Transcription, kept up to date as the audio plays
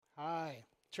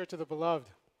Church of the Beloved.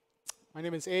 My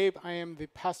name is Abe. I am the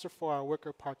pastor for our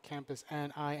Wicker Park campus,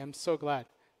 and I am so glad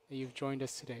that you've joined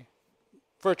us today,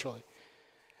 virtually.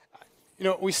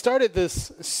 We started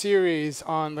this series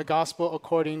on the gospel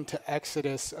according to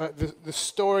Exodus, the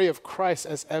story of Christ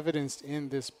as evidenced in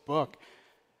this book,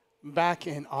 back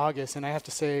in August. And I have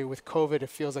to say, with COVID, it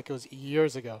feels like it was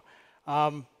years ago.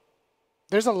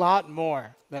 There's a lot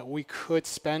more that we could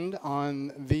spend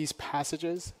on these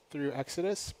passages through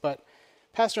Exodus, but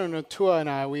Pastor Notua and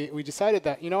I, we decided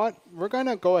that, we're going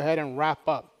to go ahead and wrap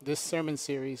up this sermon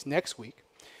series next week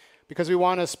because we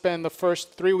want to spend the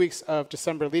first 3 weeks of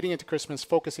December leading into Christmas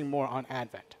focusing more on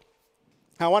Advent.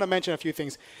 Now, I want to mention a few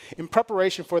things. In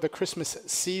preparation for the Christmas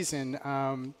season,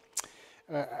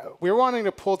 we're wanting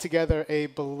to pull together a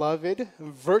beloved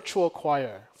virtual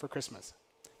choir for Christmas.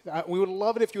 We would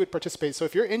love it if you would participate. So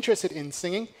if you're interested in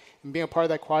singing and being a part of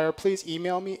that choir, please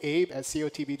email me,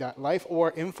 abe@cotb.life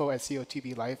or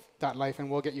info@cotblife.life,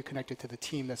 and we'll get you connected to the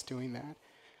team that's doing that.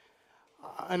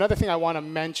 Another thing I want to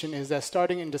mention is that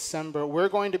starting in December, we're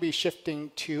going to be shifting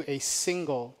to a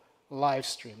single live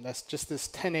stream. That's just this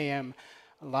 10 a.m.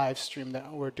 live stream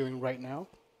that we're doing right now.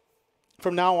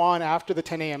 From now on, after the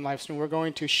 10 a.m. live stream, we're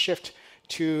going to shift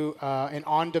to an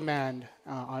on-demand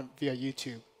via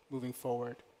YouTube moving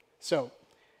forward. So,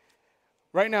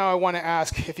 right now I want to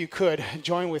ask if you could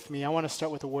join with me. I want to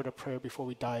start with a word of prayer before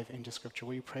we dive into Scripture.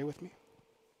 Will you pray with me?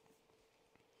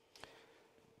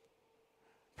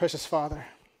 Precious Father,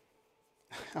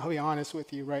 I'll be honest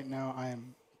with you right now. I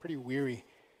am pretty weary.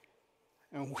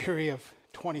 I'm weary of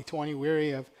 2020,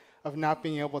 weary of not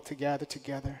being able to gather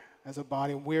together as a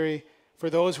body, weary for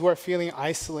those who are feeling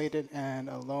isolated and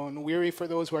alone, weary for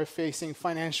those who are facing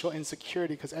financial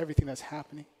insecurity because everything that's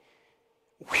happening,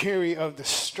 weary of the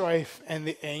strife and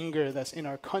the anger that's in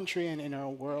our country and in our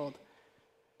world.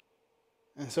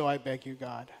 And so I beg you,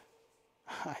 God,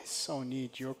 I so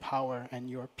need your power and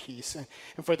your peace. And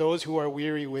for those who are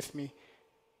weary with me,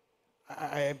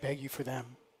 I beg you for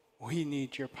them. We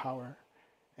need your power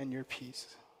and your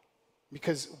peace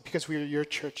because we are your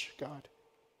church, God.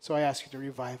 So I ask you to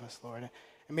revive us, Lord.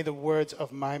 And may the words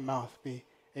of my mouth be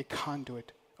a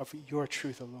conduit of your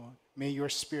truth alone. May your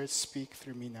Spirit speak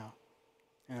through me now.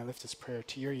 And I lift this prayer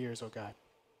to your ears, O God.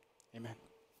 Amen.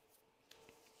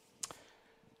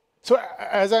 So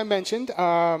as I mentioned,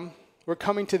 we're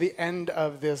coming to the end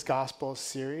of this gospel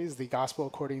series, the gospel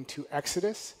according to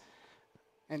Exodus.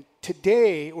 And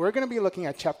today, we're going to be looking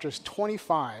at chapters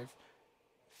 25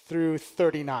 through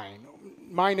 39,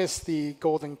 minus the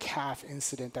golden calf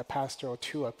incident that Pastor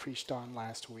Otua preached on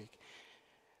last week.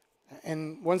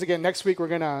 And once again, next week, we're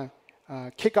going to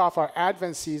kick off our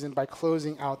Advent season by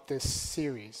closing out this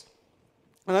series.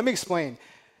 And let me explain.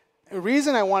 The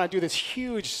reason I want to do this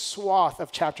huge swath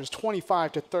of chapters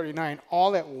 25 to 39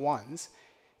 all at once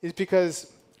is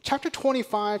because chapter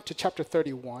 25 to chapter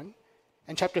 31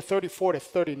 and chapter 34 to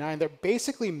 39, they're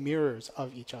basically mirrors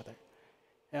of each other.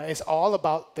 It's all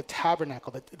about the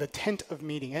tabernacle, the tent of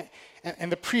meeting,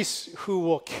 and the priests who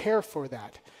will care for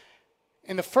that.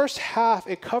 In the first half,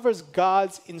 it covers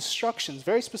God's instructions,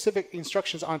 very specific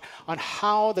instructions on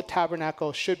how the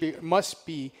tabernacle must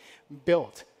be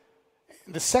built.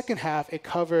 In the second half, it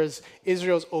covers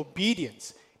Israel's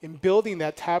obedience in building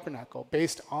that tabernacle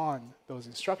based on those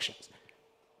instructions.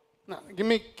 Now, let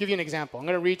me give you an example. I'm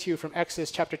going to read to you from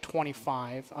Exodus chapter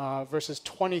 25, verses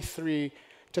 23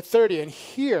 to 30. And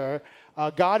here,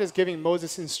 God is giving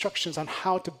Moses instructions on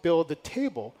how to build the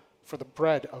table for the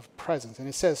bread of presence. And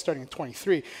it says, starting in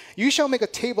 23, "You shall make a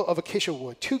table of acacia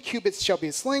wood. 2 cubits shall be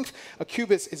its length, a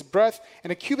cubit its breadth,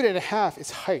 and 1.5 cubits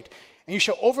its height. And you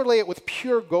shall overlay it with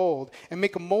pure gold, and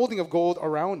make a molding of gold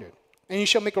around it. And you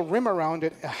shall make a rim around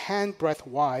it, a handbreadth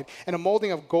wide, and a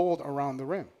molding of gold around the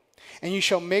rim. And you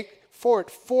shall make for it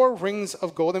 4 rings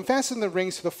of gold, and fasten the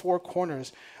rings to the 4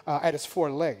 corners at its 4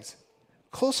 legs.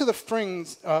 Close to the frame,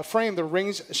 the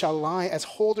rings shall lie as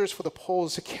holders for the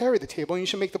poles to carry the table. And you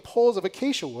shall make the poles of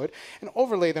acacia wood and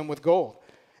overlay them with gold.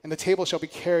 And the table shall be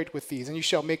carried with these. And you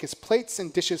shall make its plates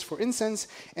and dishes for incense,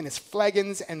 and its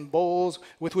flagons and bowls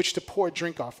with which to pour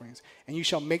drink offerings. And you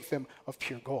shall make them of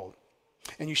pure gold.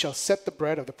 And you shall set the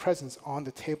bread of the presence on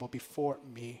the table before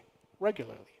me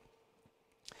regularly."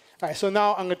 All right, so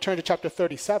now I'm going to turn to chapter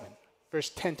 37. Verse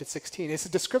 10 to 16. It's a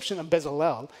description of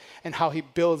Bezalel and how he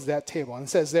builds that table. And it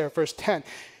says there, verse 10,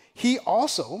 "He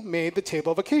also made the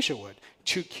table of acacia wood.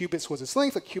 2 cubits was its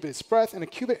length, 1 cubit its breadth, and 1.5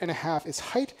 cubits its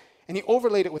height. And he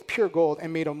overlaid it with pure gold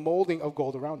and made a molding of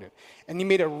gold around it. And he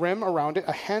made a rim around it,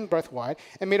 a handbreadth wide,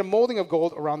 and made a molding of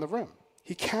gold around the rim.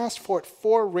 He cast for it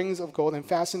 4 rings of gold and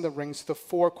fastened the rings to the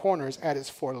 4 corners at its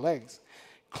 4 legs.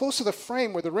 Close to the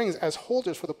frame were the rings as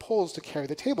holders for the poles to carry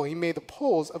the table. He made the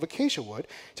poles of acacia wood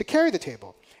to carry the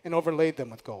table and overlaid them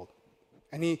with gold.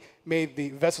 And he made the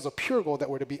vessels of pure gold that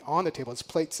were to be on the table, its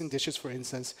plates and dishes for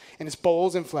incense, and its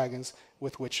bowls and flagons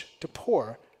with which to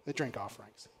pour the drink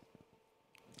offerings.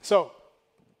 So,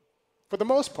 for the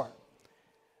most part,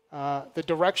 the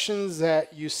directions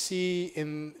that you see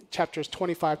in chapters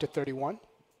 25 to 31,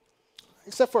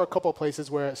 except for a couple of places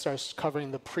where it starts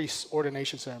covering the priest's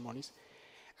ordination ceremonies,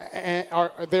 and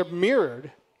they're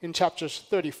mirrored in chapters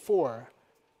 34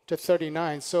 to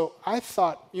 39. So I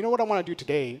thought, you know what I want to do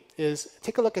today is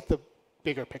take a look at the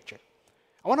bigger picture.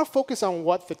 I want to focus on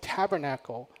what the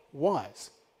tabernacle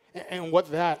was and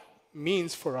what that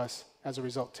means for us as a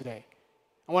result today.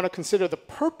 I want to consider the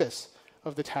purpose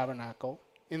of the tabernacle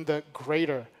in the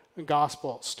greater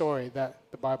gospel story that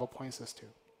the Bible points us to.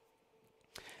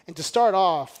 And to start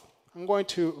off, I'm going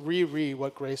to reread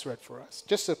what Grace read for us,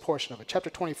 just a portion of it. Chapter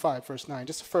 25, verse 9,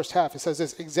 just the first half. It says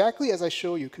this, exactly as I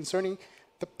show you concerning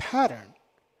the pattern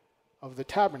of the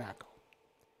tabernacle.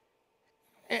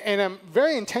 And I'm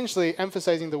very intentionally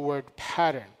emphasizing the word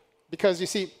pattern because, you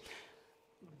see,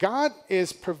 God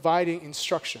is providing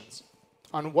instructions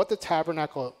on what the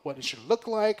tabernacle, what it should look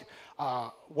like,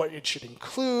 what it should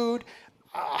include,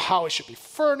 how it should be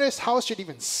furnished, how it should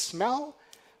even smell.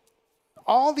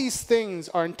 All these things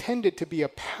are intended to be a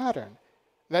pattern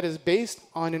that is based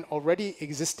on an already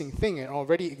existing thing, an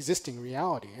already existing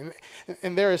reality.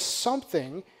 And there is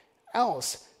something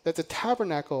else that the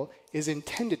tabernacle is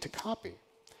intended to copy.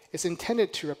 It's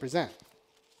intended to represent.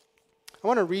 I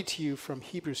want to read to you from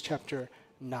Hebrews chapter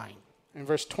 9, in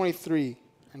verse 23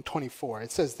 and 24.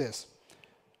 It says this,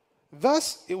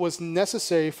 thus it was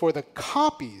necessary for the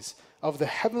copies of the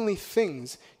heavenly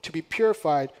things to be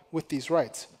purified with these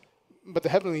rites, but the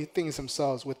heavenly things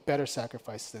themselves with better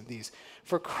sacrifices than these.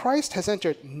 For Christ has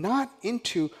entered not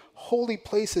into holy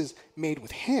places made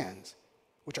with hands,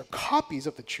 which are copies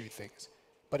of the true things,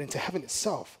 but into heaven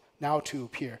itself, now to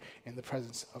appear in the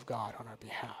presence of God on our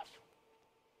behalf.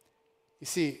 You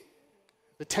see,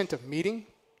 the tent of meeting,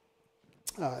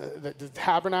 the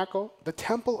tabernacle, the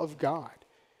temple of God,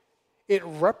 it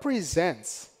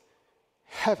represents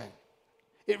heaven.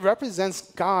 It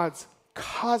represents God's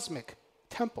cosmic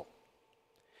temple.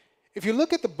 If you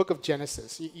look at the book of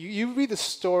Genesis, you read the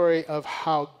story of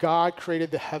how God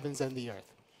created the heavens and the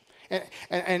earth.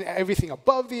 And everything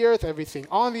above the earth, everything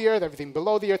on the earth, everything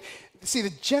below the earth. See, the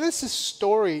Genesis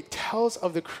story tells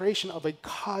of the creation of a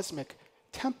cosmic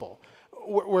temple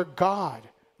where God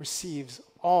receives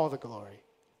all the glory,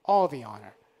 all the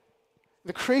honor.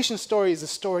 The creation story is a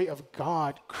story of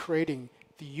God creating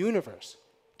the universe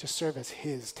to serve as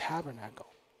his tabernacle.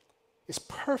 It's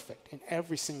perfect in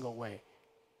every single way.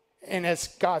 And as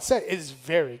God said, it is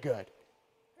very good.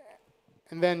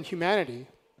 And then humanity,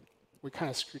 we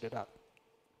kind of screwed it up.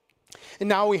 And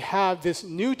now we have this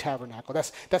new tabernacle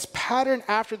that's patterned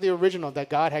after the original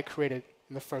that God had created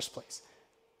in the first place.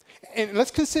 And let's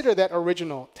consider that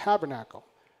original tabernacle.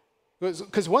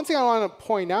 Because one thing I want to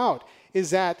point out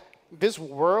is that this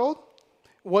world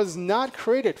was not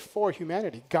created for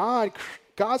humanity.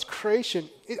 God's creation,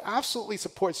 it absolutely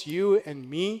supports you and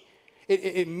me.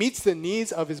 It meets the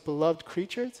needs of his beloved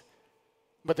creatures.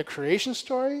 But the creation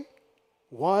story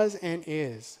was and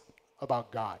is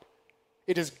about God.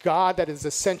 It is God that is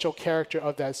the central character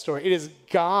of that story. It is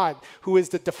God who is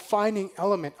the defining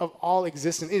element of all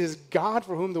existence. It is God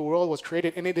for whom the world was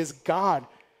created, and it is God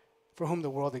for whom the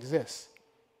world exists.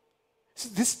 So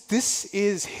this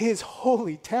is his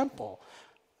holy temple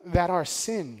that our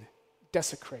sin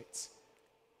desecrates.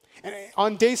 And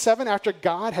on day 7, after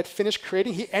God had finished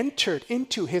creating, he entered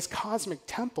into his cosmic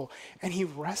temple and he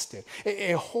rested.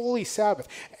 A holy Sabbath.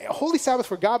 A holy Sabbath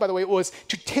for God, by the way, was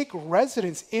to take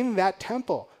residence in that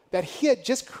temple that he had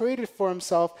just created for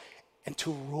himself and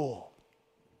to rule.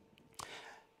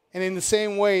 And in the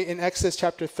same way, in Exodus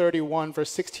chapter 31,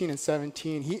 verse 16 and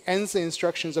 17, he ends the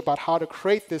instructions about how to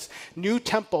create this new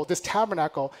temple, this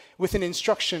tabernacle, with an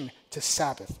instruction to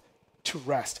Sabbath, to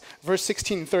rest. Verse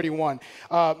 16 and 31,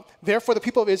 therefore the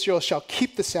people of Israel shall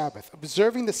keep the Sabbath,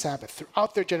 observing the Sabbath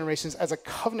throughout their generations as a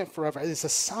covenant forever. It is a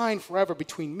sign forever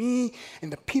between me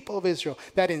and the people of Israel,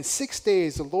 that in 6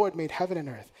 days the Lord made heaven and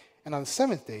earth, and on the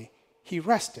 7th day he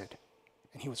rested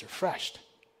and he was refreshed.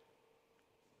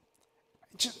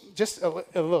 Just a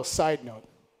little side note.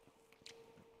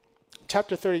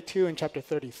 Chapter 32 and chapter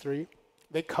 33,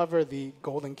 they cover the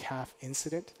golden calf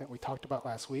incident that we talked about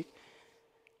last week.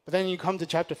 But then you come to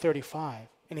chapter 35,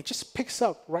 and it just picks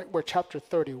up right where chapter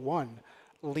 31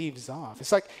 leaves off.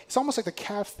 It's almost like the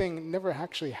calf thing never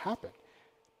actually happened.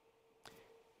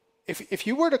 if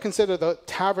you were to consider the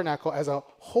tabernacle as a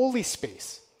holy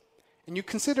space, and you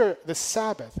consider the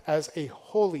Sabbath as a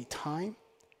holy time,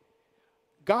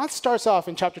 God starts off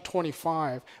in chapter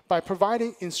 25 by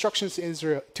providing instructions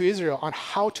to Israel on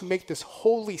how to make this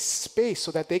holy space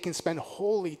so that they can spend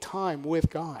holy time with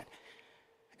God.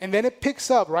 And then it picks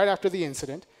up right after the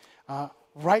incident,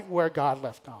 right where God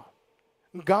left off.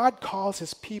 God calls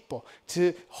his people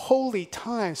to holy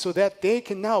time so that they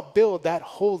can now build that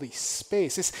holy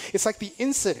space. It's like the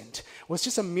incident was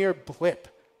just a mere blip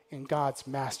in God's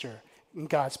in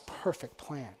God's perfect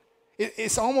plan.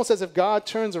 It's almost as if God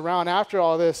turns around after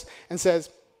all this and says,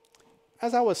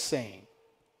 as I was saying,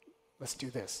 let's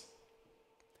do this.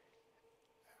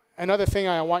 Another thing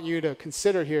I want you to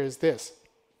consider here is this.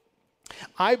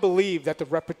 I believe that the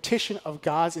repetition of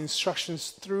God's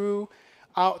instructions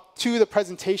throughout to the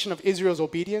presentation of Israel's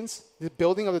obedience, the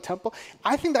building of the temple,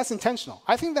 I think that's intentional.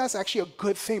 I think that's actually a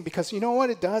good thing because you know what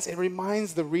it does? It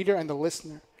reminds the reader and the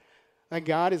listener that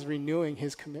God is renewing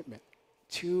his commitment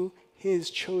to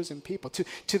his chosen people,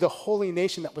 to the holy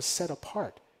nation that was set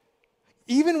apart.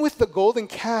 Even with the golden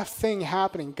calf thing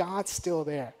happening, God's still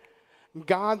there.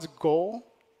 God's goal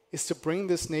is to bring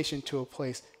this nation to a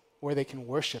place where they can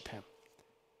worship him,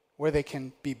 where they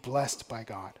can be blessed by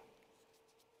God.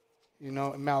 You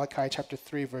know, in Malachi chapter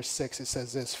 3, verse 6, it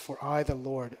says this, "For I, the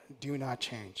Lord, do not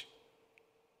change.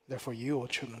 Therefore you, O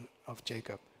children of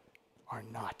Jacob, are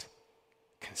not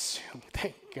consumed."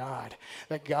 Thank God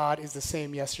that God is the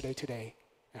same yesterday, today,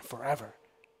 and forever.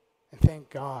 And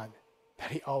thank God that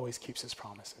he always keeps his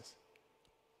promises.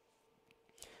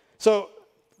 So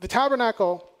the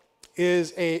tabernacle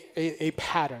is a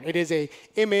pattern. It is an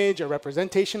image, a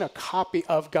representation, a copy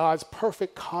of God's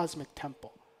perfect cosmic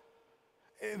temple.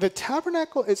 The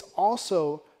tabernacle is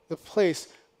also the place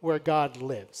where God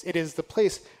lives. It is the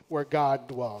place where God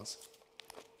dwells.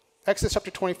 Exodus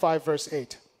chapter 25, verse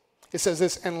 8. It says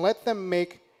this, "And let them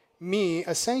make me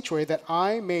a sanctuary that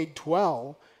I may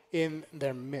dwell in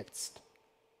their midst."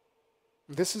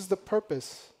 This is the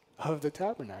purpose of the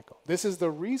tabernacle. This is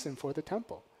the reason for the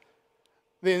temple.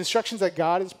 The instructions that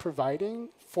God is providing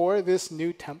for this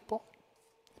new temple,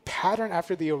 pattern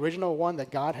after the original one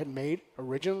that God had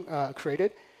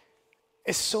created,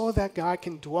 is so that God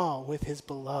can dwell with his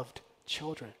beloved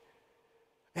children.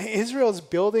 Israel is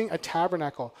building a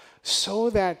tabernacle so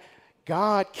that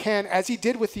God can, as he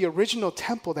did with the original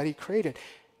temple that he created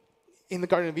in the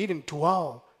Garden of Eden,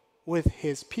 dwell with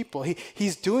his people.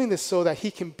 He's doing this so that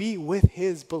he can be with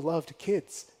his beloved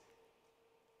kids.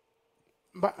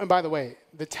 By the way,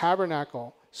 the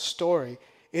tabernacle story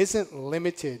isn't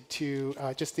limited to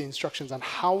just the instructions on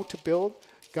how to build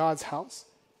God's house.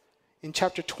 In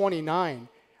chapter 29,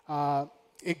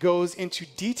 it goes into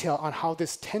detail on how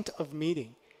this tent of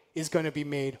meeting is going to be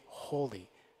made holy,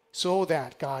 so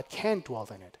that God can dwell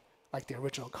in it, like the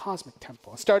original cosmic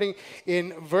temple. Starting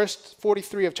in verse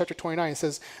 43 of chapter 29, it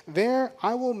says, "There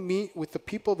I will meet with the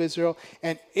people of Israel,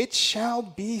 and it shall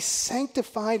be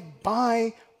sanctified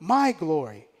by my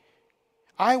glory.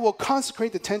 I will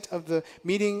consecrate the tent of the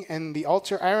meeting and the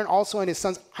altar. Aaron also and his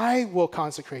sons I will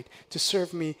consecrate to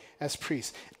serve me as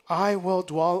priests. I will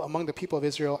dwell among the people of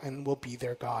Israel and will be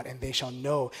their God, and they shall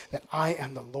know that I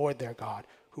am the Lord their God,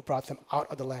 who brought them out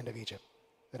of the land of Egypt,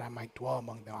 that I might dwell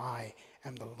among them. I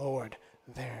am the Lord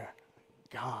their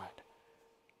God."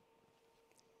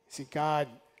 See, God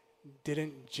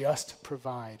didn't just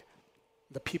provide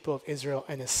the people of Israel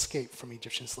an escape from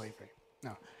Egyptian slavery.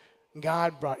 No,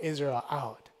 God brought Israel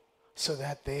out so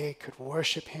that they could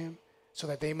worship him, so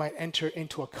that they might enter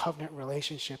into a covenant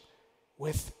relationship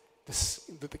with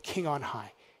the King on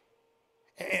high.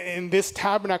 And this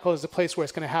tabernacle is the place where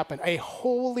it's going to happen, a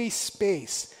holy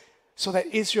space so that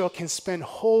Israel can spend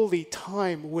holy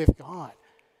time with God.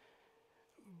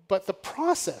 But the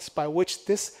process by which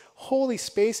this holy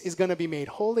space is going to be made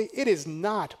holy, it is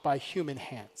not by human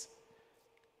hands.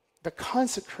 The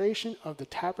consecration of the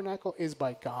tabernacle is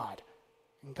by God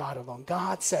and God alone.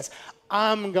 God says,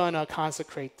 "I'm going to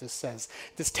consecrate this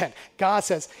tent." God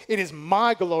says, "It is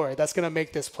my glory that's going to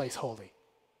make this place holy."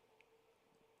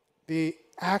 The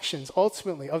actions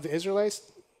ultimately of the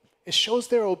Israelites, it shows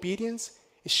their obedience,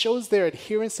 it shows their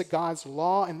adherence to God's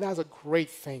law, and that's a great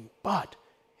thing. But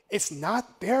it's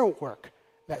not their work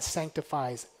that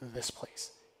sanctifies this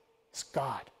place. It's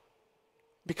God.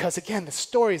 Because again, the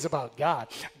story is about God.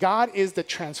 God is the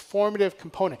transformative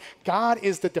component. God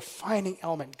is the defining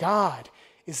element. God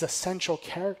is the central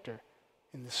character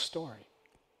in this story.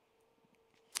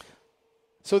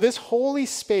 So this holy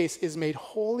space is made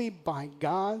holy by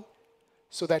God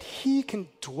so that he can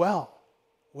dwell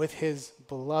with his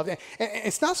beloved. And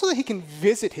it's not so that he can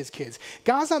visit his kids.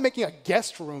 God's not making a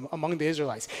guest room among the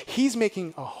Israelites. He's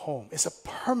making a home. It's a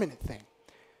permanent thing.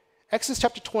 Exodus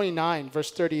chapter 29,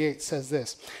 verse 38 says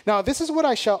this. Now, this is what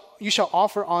you shall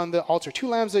offer on the altar, 2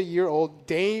 lambs a year old,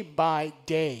 day by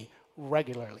day,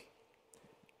 regularly.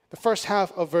 The first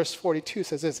half of verse 42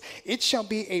 says this. It shall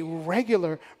be a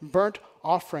regular burnt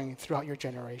offering throughout your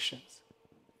generations.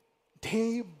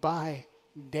 Day by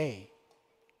day,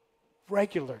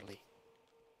 regularly.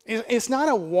 It's not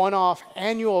a one-off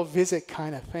annual visit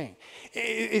kind of thing.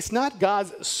 It's not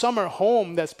God's summer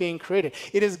home that's being created.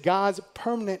 It is God's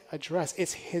permanent address.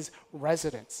 It's his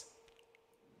residence.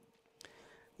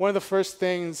 One of the first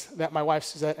things that my wife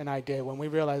Suzette and I did when we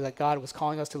realized that God was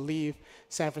calling us to leave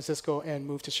San Francisco and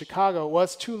move to Chicago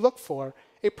was to look for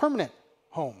a permanent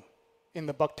home in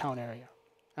the Bucktown area.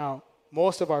 Now,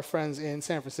 most of our friends in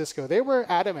San Francisco, they were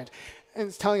adamant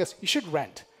and telling us, you should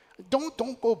rent. Don't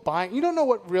go buying. You don't know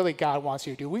what really God wants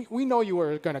you to do. We know you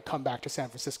were going to come back to San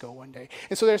Francisco one day.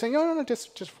 And so they're saying, no,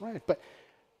 just rent. But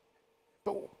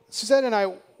Suzette and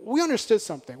I, we understood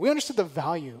something. We understood the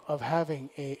value of having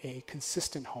a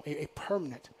consistent home, a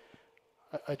permanent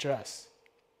address.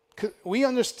 We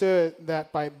understood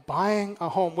that by buying a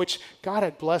home, which God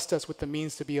had blessed us with the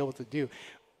means to be able to do,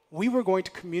 we were going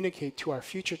to communicate to our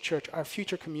future church, our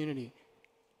future community,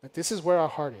 that this is where our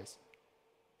heart is.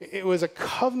 It was a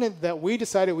covenant that we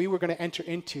decided we were going to enter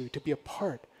into to be a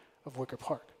part of Wicker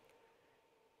Park.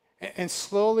 And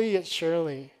slowly yet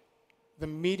surely,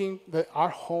 our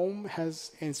home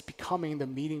is becoming the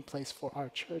meeting place for our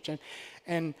church.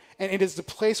 And it is the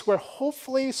place where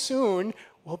hopefully soon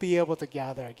we'll be able to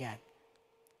gather again.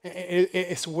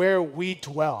 It's where we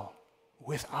dwell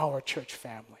with our church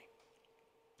family.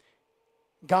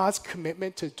 God's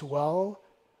commitment to dwell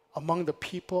among the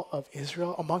people of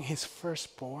Israel, among his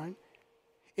firstborn,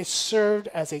 it served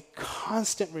as a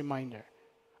constant reminder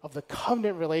of the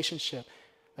covenant relationship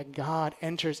that God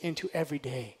enters into every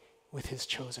day with his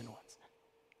chosen ones.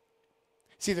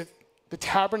 See, the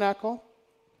tabernacle,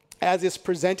 as is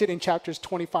presented in chapters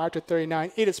 25 to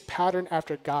 39, it is patterned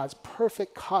after God's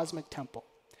perfect cosmic temple.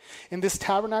 And this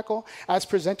tabernacle, as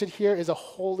presented here, is a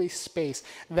holy space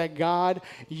that God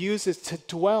uses to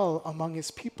dwell among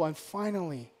his people. And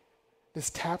finally, this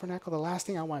tabernacle, the last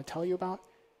thing I want to tell you about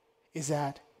is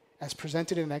that, as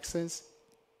presented in Exodus,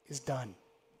 is done.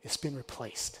 It's been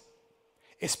replaced.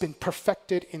 It's been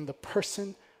perfected in the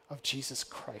person of Jesus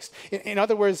Christ. In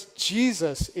other words,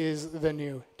 Jesus is the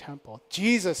new temple.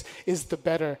 Jesus is the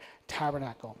better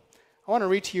tabernacle. I want to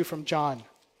read to you from John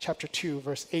chapter 2,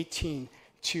 verse 18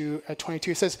 to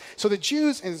 22. It says, so the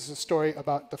Jews, and this is a story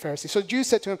about the Pharisees. So the Jews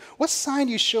said to him, what sign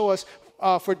do you show us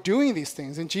for doing these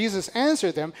things? And Jesus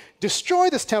answered them, destroy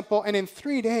this temple, and in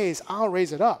 3 days I'll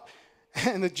raise it up.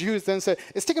 And the Jews then said,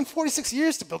 it's taken 46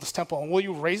 years to build this temple, and will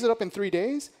you raise it up in 3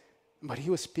 days? But he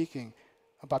was speaking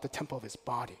about the temple of his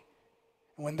body.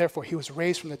 And when therefore he was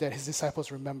raised from the dead, his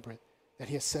disciples remembered that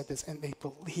he had said this, and they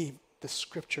believed the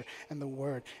scripture and the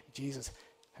word Jesus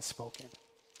has spoken.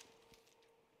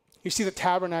 You see the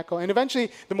tabernacle, and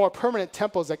eventually the more permanent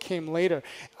temples that came later.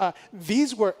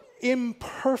 These were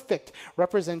imperfect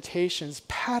representations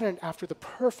patterned after the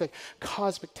perfect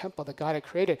cosmic temple that God had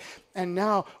created. And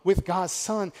now with God's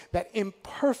Son, that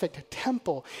imperfect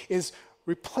temple is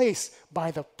replaced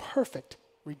by the perfect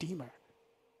Redeemer.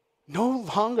 No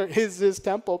longer is this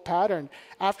temple patterned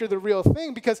after the real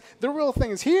thing, because the real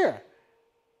thing is here.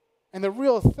 And the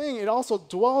real thing, it also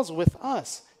dwells with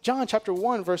us. John chapter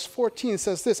 1, verse 14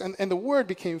 says this, and the Word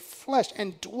became flesh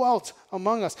and dwelt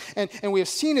among us. And we have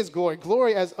seen his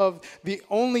glory as of the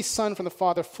only Son from the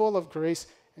Father, full of grace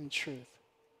and truth.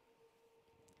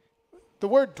 The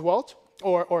word dwelt,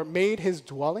 or made his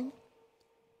dwelling,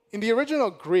 in the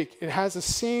original Greek, it has the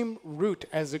same root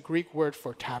as the Greek word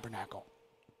for tabernacle.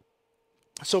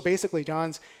 So basically,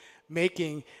 John's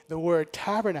making the word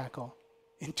tabernacle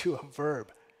into a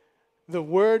verb. The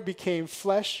Word became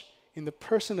flesh in the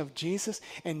person of Jesus,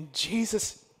 and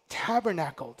Jesus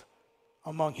tabernacled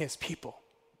among his people.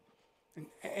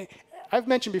 And I've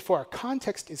mentioned before,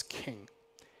 context is king.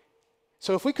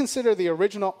 So if we consider the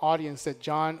original audience that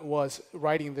John was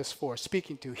writing this for,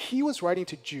 speaking to, he was writing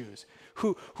to Jews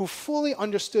who fully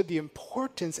understood the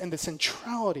importance and the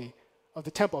centrality of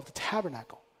the temple, of the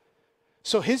tabernacle.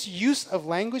 So his use of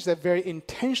language that very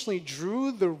intentionally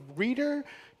drew the reader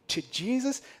to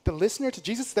Jesus, the listener to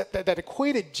Jesus, that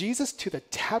equated Jesus to the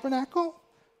tabernacle,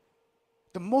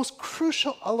 the most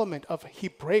crucial element of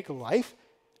Hebraic life,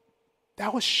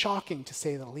 that was shocking to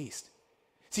say the least.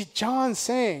 See, John's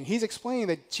saying, he's explaining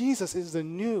that Jesus is the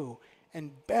new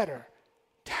and better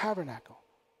tabernacle.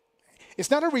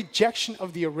 It's not a rejection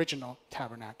of the original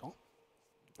tabernacle.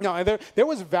 No, there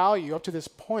was value up to this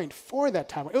point for that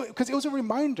tabernacle because it was a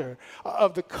reminder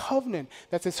of the covenant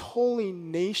that this holy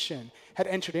nation had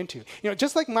entered into.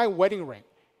 Just like my wedding ring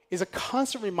is a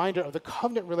constant reminder of the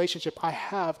covenant relationship I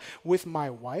have with my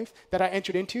wife that I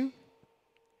entered into,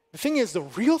 the thing is, the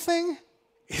real thing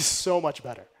is so much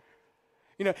better.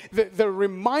 The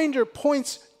reminder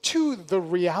points to the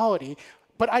reality,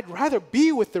 but I'd rather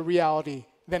be with the reality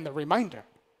than the reminder.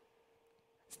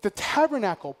 The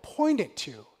tabernacle pointed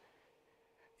to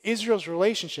Israel's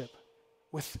relationship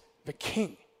with the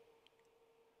king.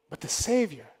 But the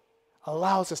Savior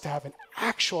allows us to have an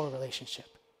actual relationship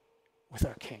with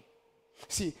our king.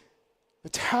 See, the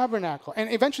tabernacle,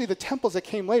 and eventually the temples that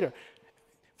came later,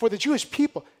 for the Jewish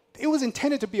people, it was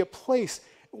intended to be a place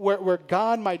where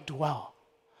God might dwell,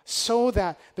 so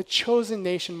that the chosen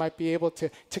nation might be able to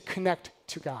connect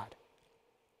to God.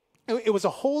 It was a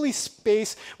holy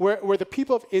space where the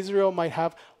people of Israel might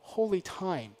have holy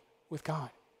time with God.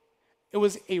 It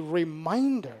was a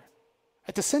reminder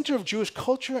at the center of Jewish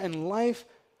culture and life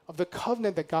of the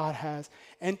covenant that God has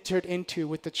entered into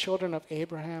with the children of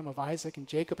Abraham, of Isaac, and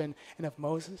Jacob, and of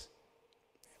Moses.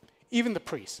 Even the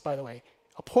priests, by the way,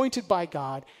 appointed by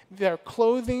God, their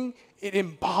clothing, it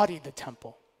embodied the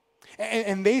temple.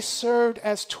 And they served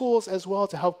as tools as well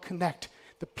to help connect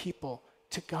the people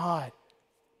to God.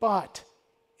 But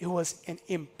it was an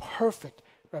imperfect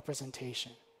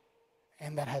representation,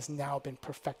 and that has now been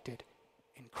perfected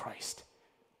in Christ.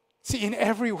 See, in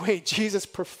every way, Jesus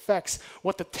perfects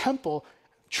what the temple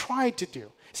tried to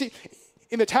do. See,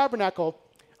 in the tabernacle,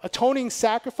 atoning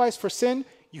sacrifice for sin,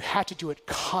 you had to do it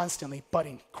constantly. But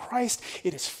in Christ,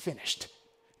 it is finished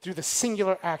through the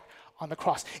singular act on the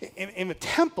cross. In the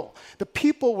temple, the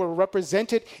people were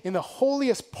represented in the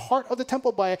holiest part of the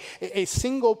temple by a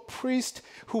single priest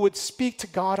who would speak to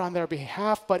God on their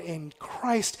behalf. But in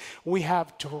Christ, we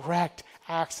have direct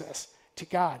access to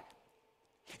God.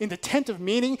 In the tent of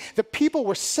meeting, the people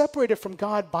were separated from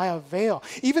God by a veil.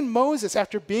 Even Moses,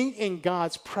 after being in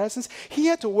God's presence, he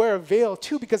had to wear a veil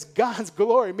too because God's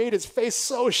glory made his face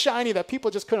so shiny that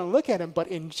people just couldn't look at him. But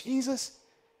in Jesus,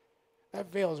 that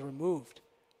veil is removed.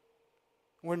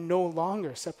 We're no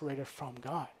longer separated from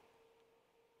God.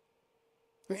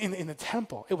 In the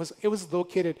temple, it was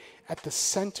located at the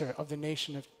center of the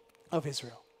nation of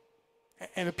Israel.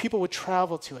 And the people would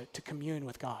travel to it to commune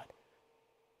with God.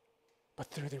 But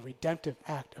through the redemptive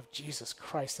act of Jesus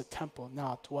Christ, the temple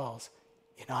now dwells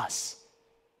in us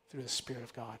through the Spirit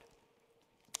of God.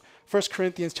 1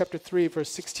 Corinthians chapter 3, verse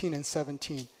 16 and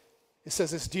 17. It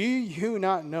says this, "Do you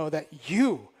not know that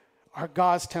you are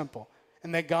God's temple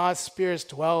and that God's Spirit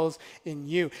dwells in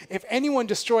you? If anyone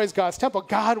destroys God's temple,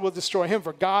 God will destroy him,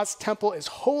 for God's temple is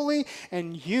holy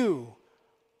and you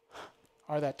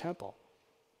are that temple."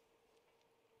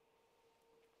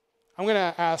 I'm going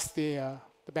to ask the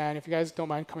band, if you guys don't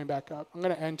mind coming back up. I'm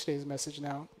going to end today's message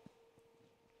now.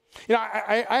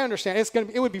 I understand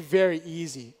it would be very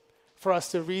easy for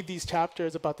us to read these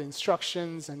chapters about the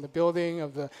instructions and the building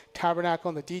of the tabernacle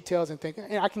and the details and think,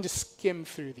 I can just skim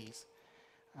through these.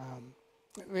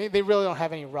 They really don't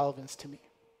have any relevance to me.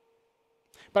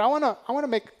 But I want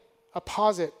to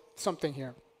posit something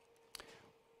here.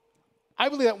 I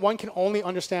believe that one can only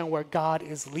understand where God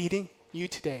is leading you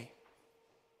today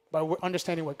by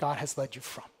understanding where God has led you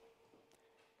from.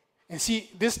 And see,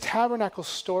 this tabernacle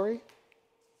story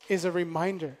is a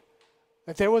reminder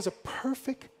that there was a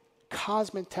perfect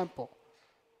cosmic temple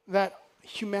that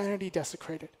humanity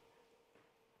desecrated.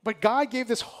 But God gave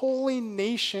this holy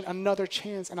nation another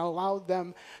chance and allowed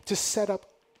them to set up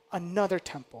another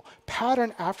temple,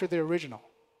 patterned after the original.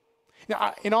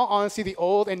 Now, in all honesty, the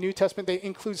Old and New Testament, they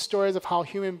include stories of how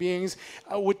human beings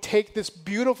would take this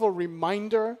beautiful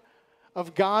reminder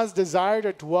of God's desire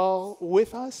to dwell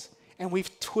with us, and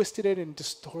we've twisted it and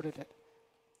distorted it.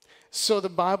 So the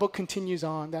Bible continues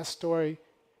on that story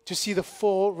to see the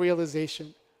full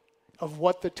realization of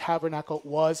what the tabernacle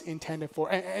was intended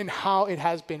for and how it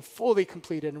has been fully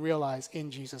completed and realized in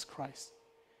Jesus Christ.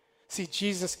 See,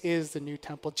 Jesus is the new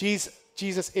temple.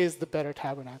 Jesus is the better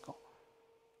tabernacle.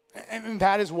 And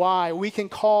that is why we can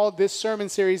call this sermon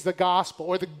series the gospel,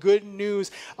 or the good news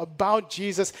about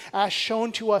Jesus as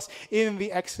shown to us in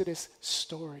the Exodus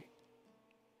story.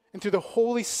 And through the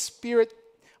Holy Spirit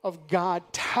of God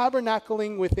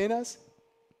tabernacling within us,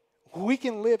 we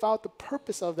can live out the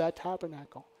purpose of that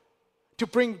tabernacle. To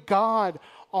bring God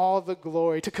all the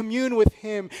glory, to commune with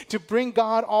him, to bring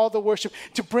God all the worship,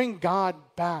 to bring God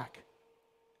back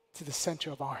to the center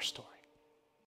of our story.